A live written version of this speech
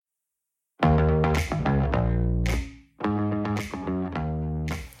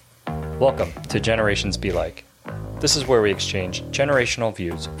Welcome to Generations Be Like. This is where we exchange generational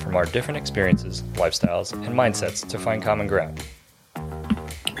views from our different experiences, lifestyles, and mindsets to find common ground.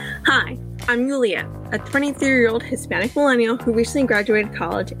 Hi, I'm Yulia, a 23-year-old Hispanic millennial who recently graduated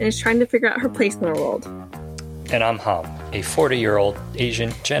college and is trying to figure out her place in the world. And I'm Ham, a 40-year-old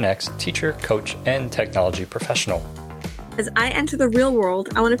Asian Gen X teacher, coach, and technology professional. As I enter the real world,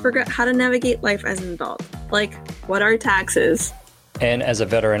 I want to figure out how to navigate life as an adult. Like, what are taxes? And as a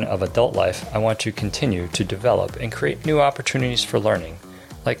veteran of adult life, I want to continue to develop and create new opportunities for learning.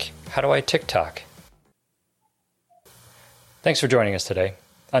 Like, how do I TikTok? Thanks for joining us today.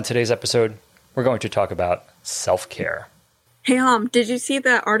 On today's episode, we're going to talk about self-care. Hey, Ham, did you see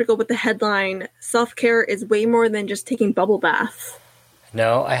that article with the headline, "Self-care is way more than just taking bubble baths"?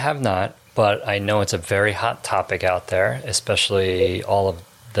 No, I have not, but I know it's a very hot topic out there, especially all of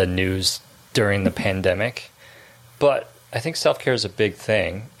the news during the pandemic. But I think self-care is a big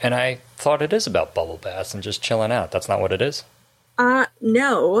thing, and I thought it is about bubble baths and just chilling out. That's not what it is?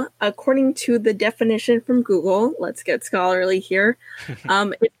 No. According to the definition from Google, let's get scholarly here,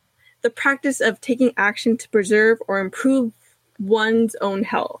 it's the practice of taking action to preserve or improve one's own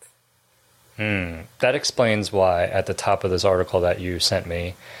health. That explains why at the top of this article that you sent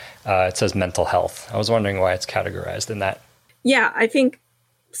me, it says mental health. I was wondering why it's categorized in that. Yeah, I think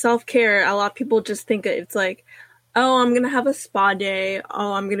self-care, a lot of people just think it's like, oh, I'm going to have a spa day.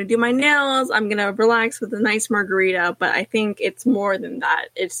 Oh, I'm going to do my nails. I'm going to relax with a nice margarita. But I think it's more than that.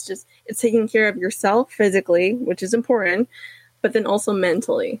 It's taking care of yourself physically, which is important, but then also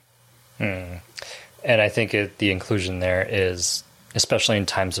mentally. And I think the inclusion there is, especially in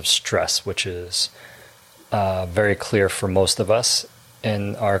times of stress, which is very clear for most of us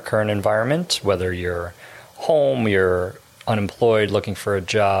in our current environment, whether you're home, you're unemployed, looking for a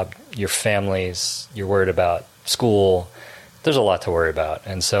job, your families, you're worried about school, there's a lot to worry about.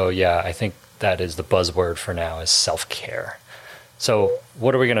 And so, yeah, I think that is the buzzword for now is self-care. So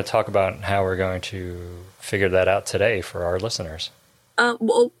what are we going to talk about and how we're going to figure that out today for our listeners?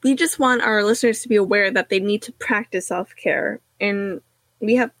 Well, we just want our listeners to be aware that they need to practice self-care. And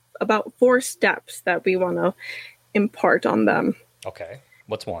we have about 4 steps that we want to impart on them. Okay.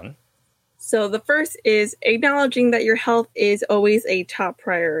 What's one? So the first is acknowledging that your health is always a top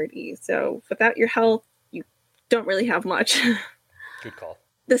priority. So without your health, you don't really have much. Good call.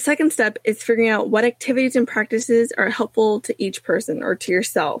 The second step is figuring out what activities and practices are helpful to each person or to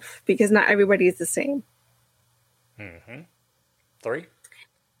yourself, because not everybody is the same. 3?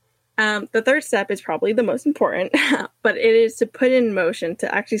 The third step is probably the most important, but it is to put in motion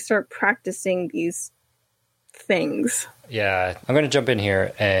to actually start practicing these things. Yeah, I'm going to jump in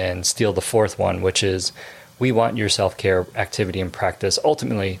here and steal the 4th one, which is we want your self-care activity and practice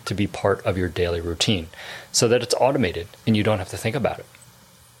ultimately to be part of your daily routine so that it's automated and you don't have to think about it.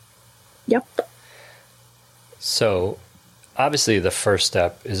 Yep. So obviously the first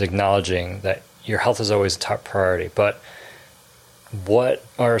step is acknowledging that your health is always a top priority, but what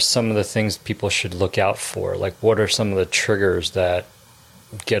are some of the things people should look out for? Like, what are some of the triggers that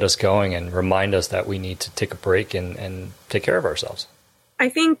get us going and remind us that we need to take a break and take care of ourselves? I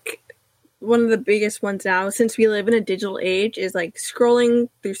think one of the biggest ones now, since we live in a digital age, is like scrolling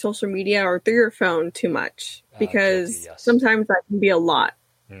through social media or through your phone too much, because sometimes that can be a lot.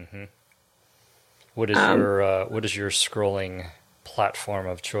 Mm-hmm. What is your scrolling platform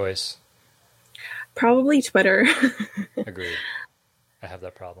of choice? Probably Twitter. Agreed. I have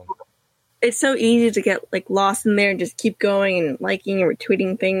that problem. It's so easy to get like lost in there and just keep going and liking and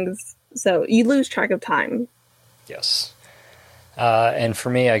retweeting things. So you lose track of time. Yes. And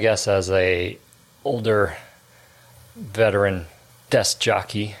for me, I guess as a older veteran desk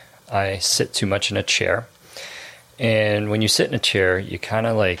jockey, I sit too much in a chair. And when you sit in a chair, you kind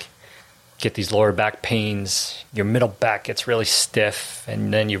of like get these lower back pains. Your middle back gets really stiff.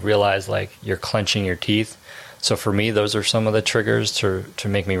 And then you realize like you're clenching your teeth. So for me, those are some of the triggers to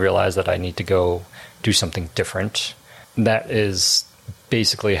make me realize that I need to go do something different. That is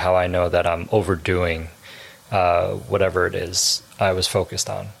basically how I know that I'm overdoing whatever it is I was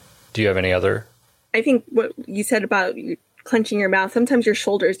focused on. Do you have any other? I think what you said about you clenching your mouth, sometimes your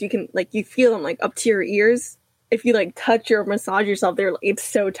shoulders, you can like, you feel them like up to your ears. If you like touch or massage yourself, it's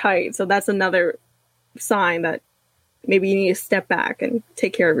so tight. So that's another sign that maybe you need to step back and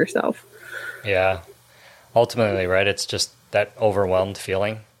take care of yourself. Yeah. Ultimately, right? It's just that overwhelmed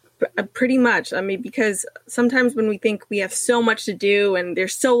feeling. Pretty much. I mean, because sometimes when we think we have so much to do and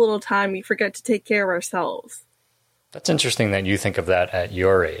there's so little time, we forget to take care of ourselves. That's interesting that you think of that at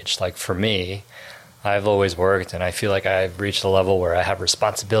your age. Like for me, I've always worked and I feel like I've reached a level where I have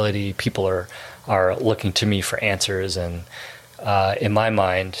responsibility. People are looking to me for answers. And in my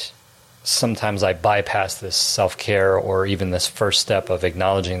mind, sometimes I bypass this self-care or even this first step of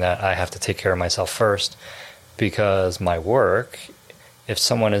acknowledging that I have to take care of myself first, because my work, if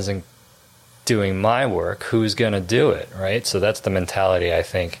someone isn't doing my work, who's going to do it, right? So that's the mentality, I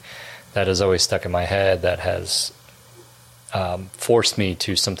think, that has always stuck in my head, that has forced me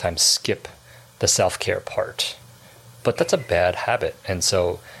to sometimes skip the self-care part. But that's a bad habit. And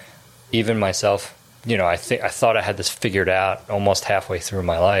so even myself, I thought I had this figured out almost halfway through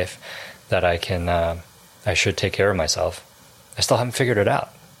my life, that I should take care of myself. I still haven't figured it out.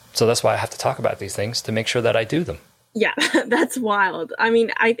 So that's why I have to talk about these things, to make sure that I do them. Yeah, that's wild. I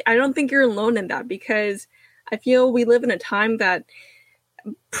mean, I don't think you're alone in that, because I feel we live in a time that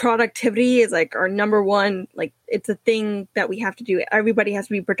productivity is like our number one, like it's a thing that we have to do. Everybody has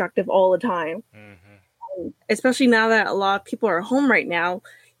to be productive all the time. Mm-hmm. Especially now that a lot of people are home right now,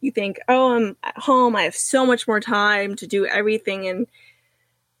 you think, oh, I'm at home, I have so much more time to do everything. And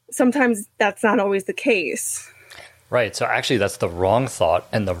sometimes that's not always the case. Right. So actually that's the wrong thought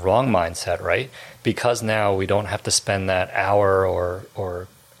and the wrong mindset, right? Because now we don't have to spend that hour or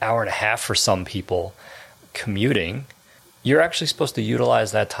hour and a half for some people commuting. You're actually supposed to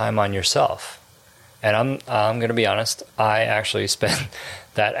utilize that time on yourself. And I'm going to be honest, I actually spend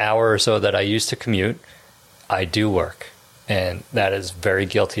that hour or so that I used to commute, I do work. And that is very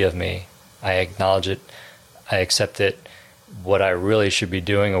guilty of me. I acknowledge it. I accept it. What I really should be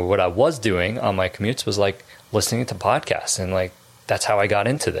doing, or what I was doing on my commutes, was like listening to podcasts. And like, that's how I got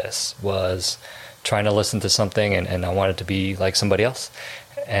into this, was trying to listen to something, and I wanted to be like somebody else.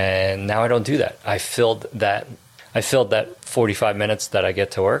 And now I don't do that. I filled that 45 minutes that I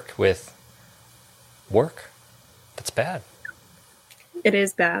get to work with work. That's bad. It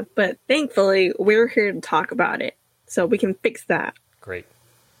is bad, but thankfully we're here to talk about it, so we can fix that. Great.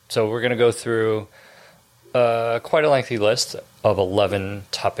 So we're going to go through quite a lengthy list of 11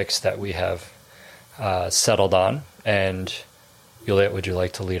 topics that we have settled on. And Juliet, would you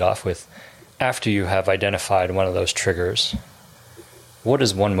like to lead off with, after you have identified one of those triggers, what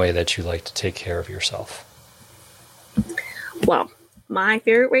is one way that you like to take care of yourself? Well, my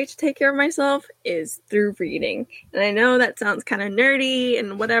favorite way to take care of myself is through reading. And I know that sounds kind of nerdy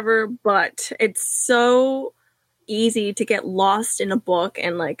and whatever, but it's so easy to get lost in a book,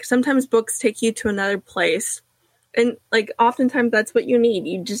 and like sometimes books take you to another place, and like oftentimes that's what you need.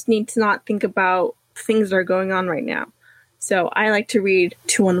 You just need to not think about things that are going on right now. So I like to read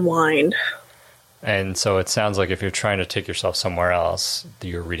to unwind. And so it sounds like if you're trying to take yourself somewhere else,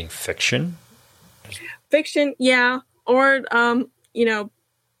 you're reading fiction. Yeah. Or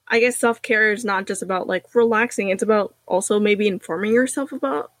I guess self-care is not just about like relaxing, it's about also maybe informing yourself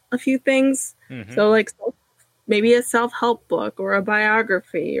about a few things. Mm-hmm. So like maybe a self-help book, or a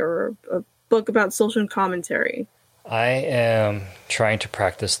biography, or a book about social commentary. I am trying to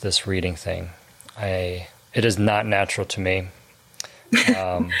practice this reading thing. It is not natural to me.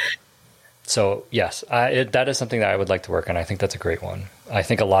 So yes, that is something that I would like to work on. I think that's a great one. I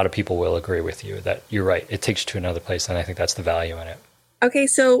think a lot of people will agree with you that you're right. It takes you to another place, and I think that's the value in it. Okay,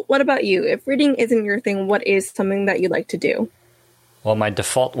 so what about you? If reading isn't your thing, what is something that you like to do? Well, my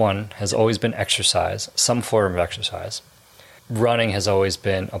default one has always been exercise, some form of exercise. Running has always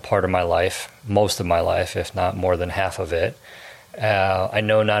been a part of my life, most of my life, if not more than half of it. I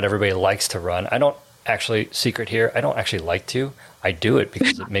know not everybody likes to run. I don't actually like to. I do it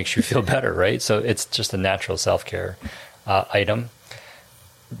because it makes you feel better, right? So it's just a natural self-care item.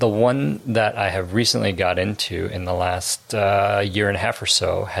 The one that I have recently got into in the last year and a half or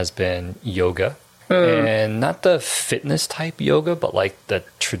so has been yoga. And not the fitness type yoga, but like the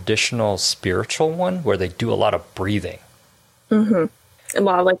traditional spiritual one where they do a lot of breathing. Mm-hmm. A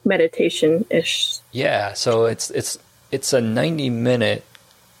lot of like meditation-ish. Yeah, so it's a 90-minute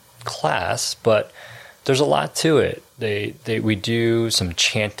class, but there's a lot to it. We do some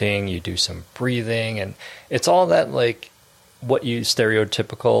chanting, you do some breathing, and it's all that like what you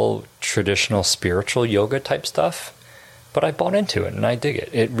stereotypical traditional spiritual yoga type stuff. But I bought into it and I dig it.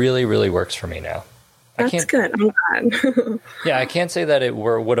 It really, really works for me now. That's good. I'm glad. Yeah, I can't say that it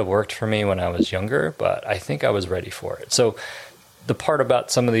would have worked for me when I was younger, but I think I was ready for it. So the part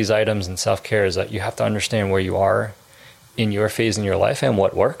about some of these items in self-care is that you have to understand where you are in your phase in your life and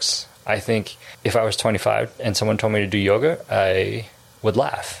what works. I think if I was 25 and someone told me to do yoga, I would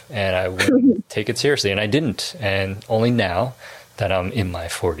laugh and I wouldn't take it seriously. And I didn't. And only now that I'm in my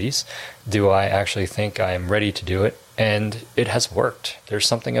 40s do I actually think I'm ready to do it. And it has worked. There's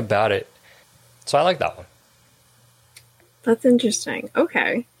something about it. So I like that one. That's interesting.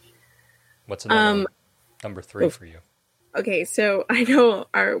 Okay. What's another number 3 for you? Okay, so I know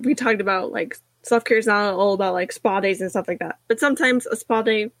we talked about like self-care is not all about like spa days and stuff like that. But sometimes a spa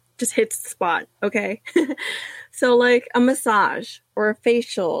day just hits the spot. Okay. So like a massage or a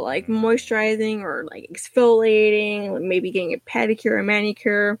facial, like moisturizing or like exfoliating, maybe getting a pedicure or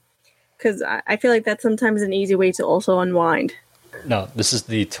manicure. Because I feel like that's sometimes an easy way to also unwind. No, this is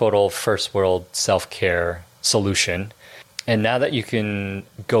the total first world self-care solution. And now that you can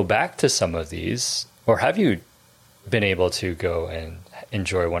go back to some of these, or have you been able to go and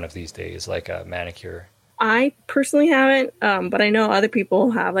enjoy one of these days, like a manicure? I personally haven't, but I know other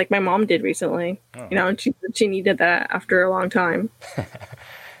people have. Like my mom did recently. Oh. You know, and she needed that after a long time.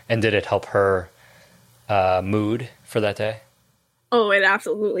 And did it help her mood for that day? Oh, it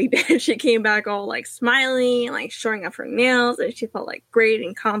absolutely did. She came back all like smiling, like showing off her nails, and she felt like great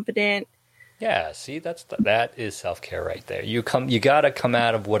and confident. Yeah, see, that is self-care right there. You got to come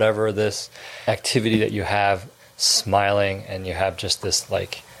out of whatever this activity that you have smiling, and you have just this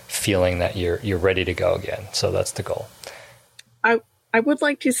like feeling that you're ready to go again. So that's the goal. I would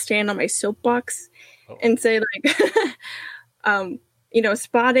like to stand on my soapbox and say like you know,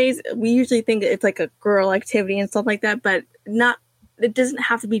 spa days, we usually think it's like a girl activity and stuff like that, but it doesn't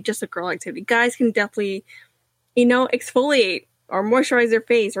have to be just a girl activity. Guys can definitely, you know, exfoliate or moisturize their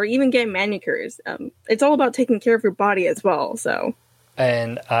face or even get manicures. It's all about taking care of your body as well. So,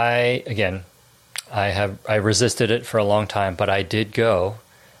 and I resisted it for a long time, but I did go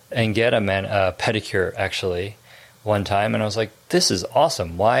and get a pedicure actually one time, and I was like, this is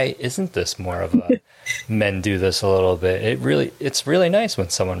awesome. Why isn't this more of a men do this a little bit? It's really nice when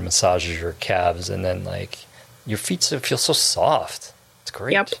someone massages your calves and then like your feet feel so soft. It's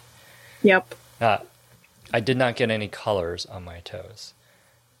great. Yep. I did not get any colors on my toes.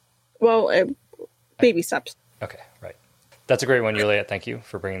 Well, baby steps. Okay, right. That's a great one, Yulia. Thank you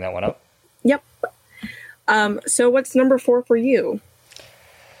for bringing that one up. Yep. So what's number 4 for you?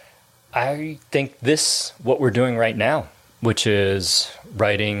 I think what we're doing right now, which is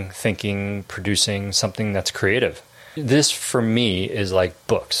writing, thinking, producing something that's creative. This, for me, is like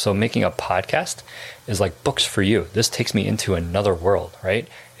books. So making a podcast is like books for you. This takes me into another world, right?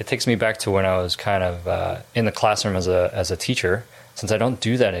 It takes me back to when I was kind of in the classroom as a teacher. Since I don't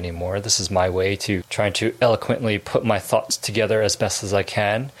do that anymore, this is my way to trying to eloquently put my thoughts together as best as I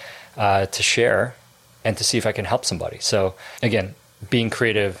can to share and to see if I can help somebody. So again, being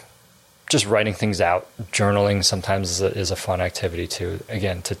creative, just writing things out, journaling sometimes is a fun activity too,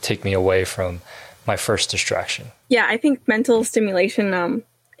 again, to take me away from my first distraction. Yeah, I think mental stimulation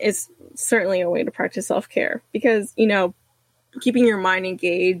is certainly a way to practice self-care because, you know, keeping your mind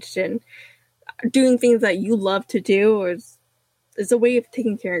engaged and doing things that you love to do is a way of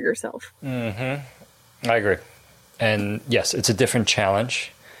taking care of yourself. Mm-hmm. I agree. And yes, it's a different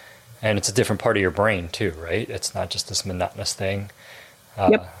challenge and it's a different part of your brain too, right? It's not just this monotonous thing.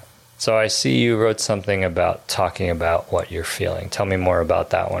 Yep. So I see you wrote something about talking about what you're feeling. Tell me more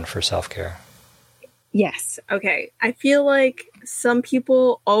about that one for self-care. Yes. Okay. I feel like some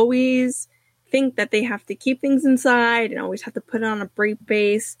people always think that they have to keep things inside and always have to put it on a brave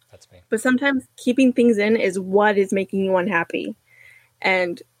face. That's me. But sometimes keeping things in is what is making you unhappy.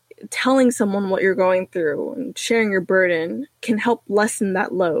 And telling someone what you're going through and sharing your burden can help lessen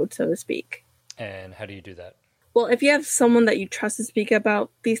that load, so to speak. And how do you do that? Well, if you have someone that you trust to speak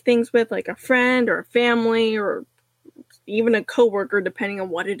about these things with, like a friend or a family or even a coworker, depending on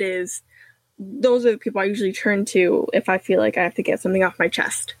what it is, those are the people I usually turn to if I feel like I have to get something off my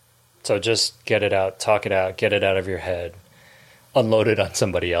chest. So just get it out, talk it out, get it out of your head, unload it on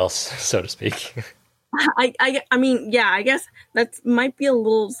somebody else, so to speak. I mean, yeah, I guess that might be a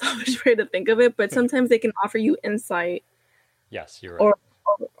little selfish way to think of it, but sometimes they can offer you insight. Yes, you're right.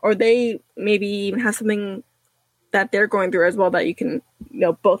 Or they maybe even have something that they're going through as well that you can, you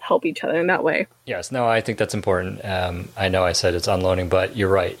know, both help each other in that way. Yes, no, I think that's important. I know I said it's unloading, but you're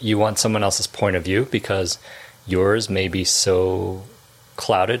right. You want someone else's point of view because yours may be so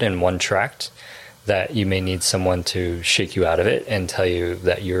clouded and one-tracked that you may need someone to shake you out of it and tell you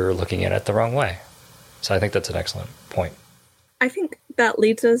that you're looking at it the wrong way. So I think that's an excellent point. I think that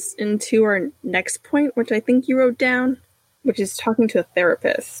leads us into our next point, which I think you wrote down, which is talking to a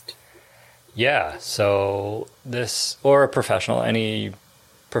therapist. Yeah, so this, or a professional, any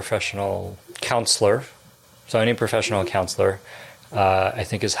professional counselor. So any professional counselor, I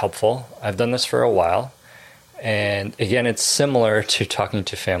think is helpful. I've done this for a while. And again, it's similar to talking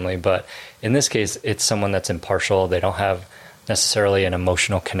to family, but in this case, it's someone that's impartial. They don't have necessarily an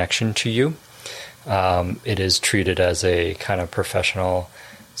emotional connection to you. It is treated as a kind of professional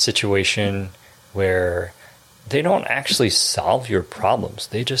situation where they don't actually solve your problems.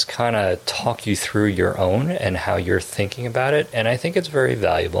 They just kind of talk you through your own and how you're thinking about it. And I think it's very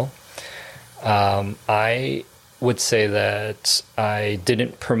valuable. I would say that I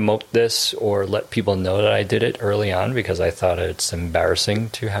didn't promote this or let people know that I did it early on because I thought it's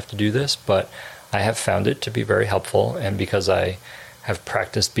embarrassing to have to do this, but I have found it to be very helpful, and because I have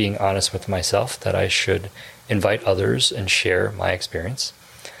practiced being honest with myself, that I should invite others and share my experience.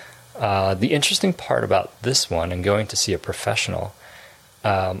 The interesting part about this one and going to see a professional,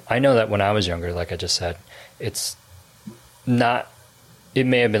 I know that when I was younger, like I just said, it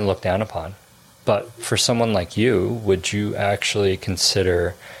may have been looked down upon. But for someone like you, would you actually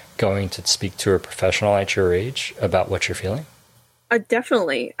consider going to speak to a professional at your age about what you're feeling?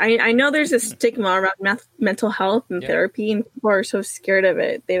 Definitely. I know there's a stigma around mental health and therapy, and people are so scared of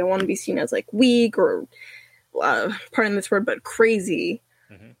it. They don't want to be seen as like weak or, pardon this word, but crazy.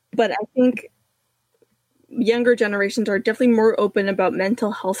 Mm-hmm. But I think younger generations are definitely more open about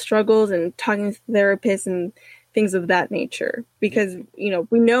mental health struggles and talking to therapists and things of that nature. Because,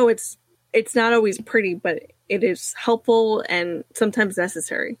 we know it's not always pretty, but it is helpful and sometimes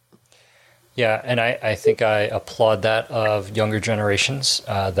necessary. Yeah, and I think I applaud that of younger generations,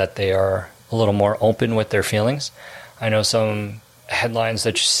 that they are a little more open with their feelings. I know some headlines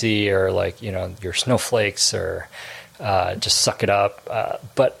that you see are like, you're snowflakes or just suck it up.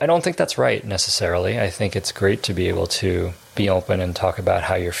 But I don't think that's right necessarily. I think it's great to be able to be open and talk about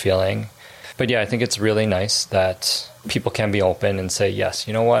how you're feeling. But yeah, I think it's really nice that people can be open and say, yes,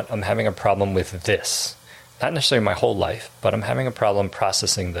 you know what, I'm having a problem with this. Not necessarily my whole life, but I'm having a problem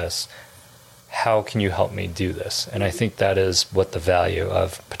processing this. How can you help me do this? And I think that is what the value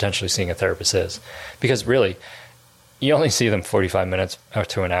of potentially seeing a therapist is. Because really, you only see them 45 minutes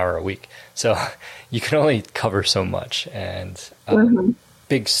to an hour a week. So you can only cover so much. And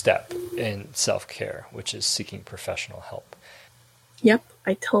big step in self-care, which is seeking professional help. Yep,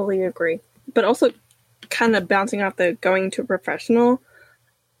 I totally agree. But also kind of bouncing off the going to a professional,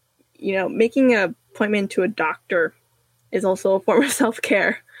 making an appointment to a doctor is also a form of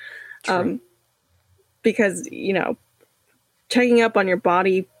self-care. Because, checking up on your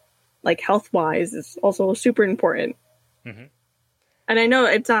body, like health-wise, is also super important. Mm-hmm. And I know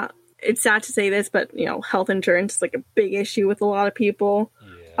it's sad to say this, but, health insurance is like a big issue with a lot of people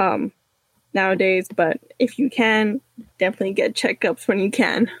nowadays. But if you can, definitely get checkups when you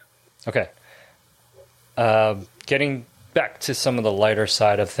can. Okay. Getting back to some of the lighter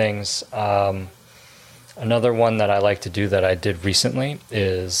side of things, another one that I like to do that I did recently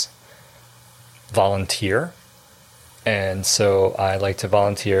is volunteer. And so I like to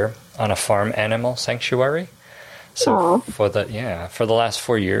volunteer on a farm animal sanctuary. So for the last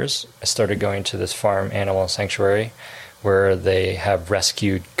 4 years, I started going to this farm animal sanctuary where they have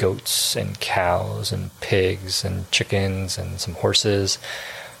rescued goats and cows and pigs and chickens and some horses.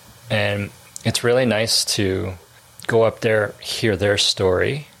 And it's really nice to go up there, hear their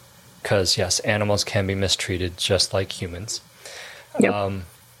story, because yes, animals can be mistreated just like humans. Yep.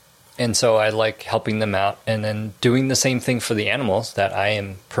 And so I like helping them out and then doing the same thing for the animals that I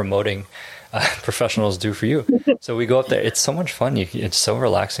am promoting professionals do for you. So we go up there. It's so much fun. It's so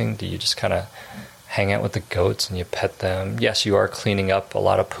relaxing. You just kind of hang out with the goats and you pet them. Yes, you are cleaning up a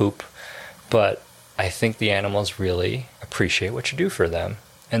lot of poop, but I think the animals really appreciate what you do for them.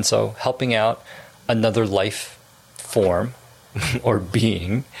 And so helping out another life form or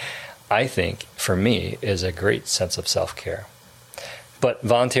being, I think, for me, is a great sense of self-care. But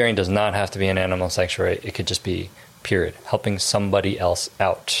volunteering does not have to be an animal sanctuary. It could just be, period. Helping somebody else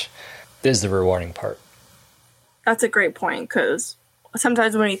out is the rewarding part. That's a great point, because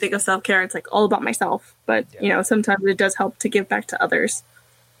sometimes when you think of self-care, it's like all about myself. But, sometimes it does help to give back to others.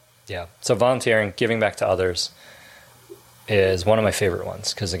 Yeah. So volunteering, giving back to others is one of my favorite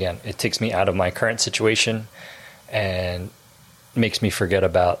ones because, again, it takes me out of my current situation and makes me forget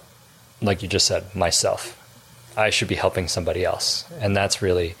about, like you just said, myself. I should be helping somebody else. And that's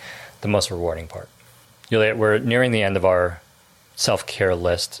really the most rewarding part. Juliet, we're nearing the end of our self-care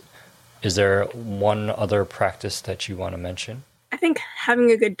list. Is there one other practice that you want to mention? I think having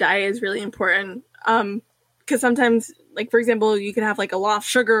a good diet is really important. Because sometimes, like, for example, you can have like a lot of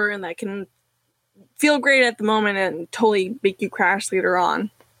sugar and that can feel great at the moment and totally make you crash later on.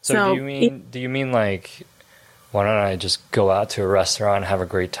 So do you mean like, why don't I just go out to a restaurant and have a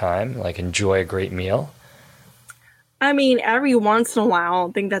great time, like enjoy a great meal? I mean, every once in a while, I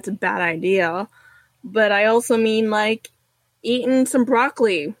don't think that's a bad idea. But I also mean, like, eating some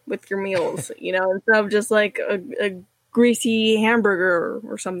broccoli with your meals, instead of just, like, a greasy hamburger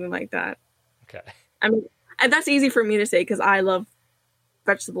or something like that. Okay. I mean, and that's easy for me to say because I love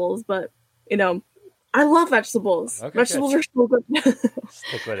vegetables, but, I love vegetables. Okay, vegetables are so good.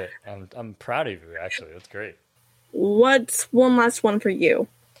 Stick with it. I'm proud of you, actually. That's great. What's one last one for you?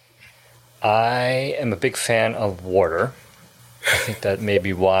 I am a big fan of water. I think that may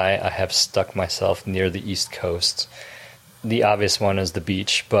be why I have stuck myself near the East Coast. The obvious one is the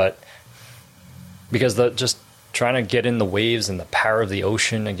beach, but because just trying to get in the waves and the power of the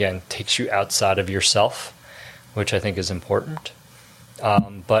ocean, again, takes you outside of yourself, which I think is important.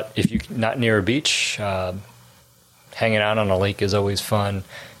 But if you're not near a beach, hanging out on a lake is always fun.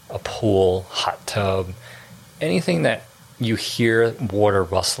 A pool, hot tub, anything that you hear water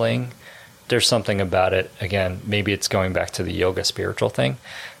rustling, there's something about it. Again, maybe it's going back to the yoga spiritual thing,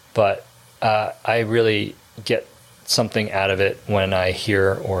 but I really get something out of it when I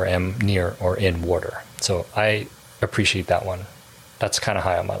hear or am near or in water. So I appreciate that one. That's kind of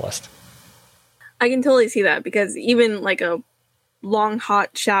high on my list. I can totally see that, because even like a long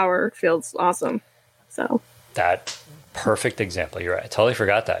hot shower feels awesome. So that perfect example. You're right. I totally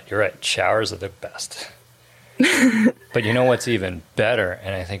forgot that. You're right. Showers are the best. But you know what's even better,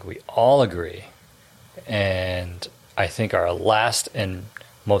 and I think we all agree, and I think our last and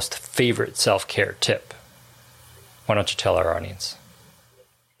most favorite self-care tip, why don't you tell our audience?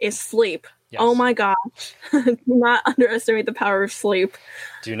 Is sleep. Yes. Oh my gosh. Do not underestimate the power of sleep.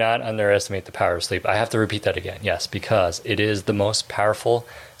 Do not underestimate the power of sleep. I have to repeat that again. Yes, because it is the most powerful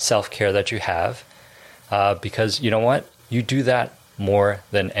self-care that you have. Because you know what? You do that more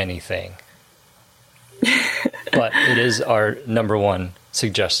than anything. But it is our number one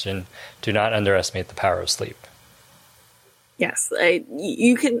suggestion. Do not underestimate the power of sleep. Yes,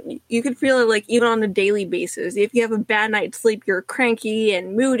 you can feel it like even on a daily basis. If you have a bad night's sleep, you're cranky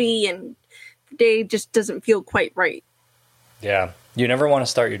and moody, and the day just doesn't feel quite right. Yeah, you never want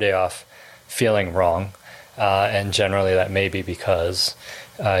to start your day off feeling wrong, and generally that may be because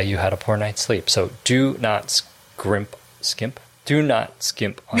you had a poor night's sleep. So do not skimp. Do not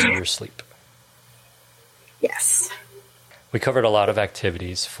skimp on your sleep. Yes. We covered a lot of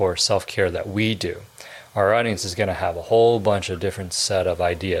activities for self-care that we do. Our audience is going to have a whole bunch of different set of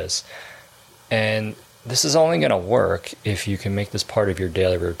ideas. And this is only going to work if you can make this part of your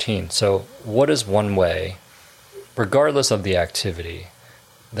daily routine. So what is one way, regardless of the activity,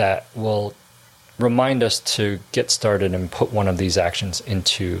 that will remind us to get started and put one of these actions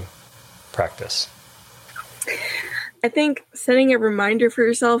into practice? I think setting a reminder for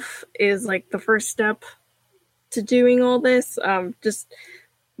yourself is like the first step to doing all this. Just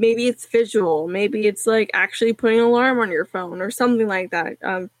maybe it's visual, maybe it's like actually putting an alarm on your phone or something like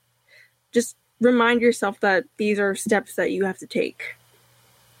that. Just remind yourself that these are steps that you have to take.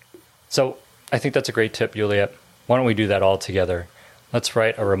 So I think that's a great tip, Juliet. Why don't we do that all together? Let's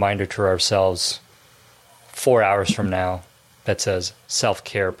write a reminder to ourselves 4 hours from now that says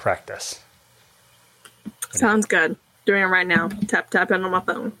self-care practice. Sounds good. Doing it right now. Tap it on my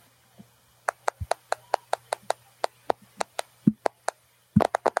phone.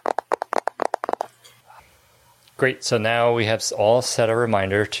 Great. So now we have all set a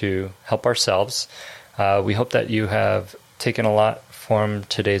reminder to help ourselves. We hope that you have taken a lot from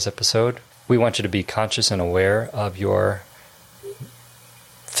today's episode. We want you to be conscious and aware of your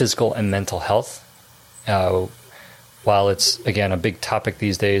physical and mental health. While it's, again, a big topic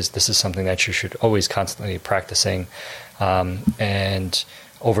these days, this is something that you should always constantly be practicing. And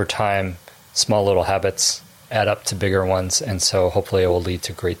over time, small little habits add up to bigger ones. And so hopefully it will lead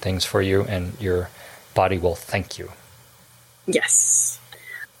to great things for you, and your body will thank you. Yes.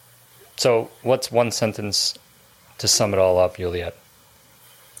 So what's one sentence to sum it all up, Juliet?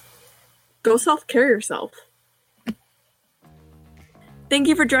 Go self-care yourself. Thank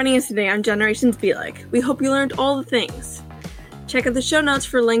you for joining us today on Generations Be Like. We hope you learned all the things. Check out the show notes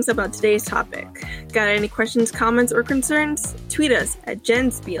for links about today's topic. Got any questions, comments, or concerns? Tweet us at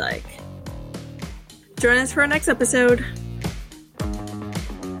GensBeLike. Join us for our next episode.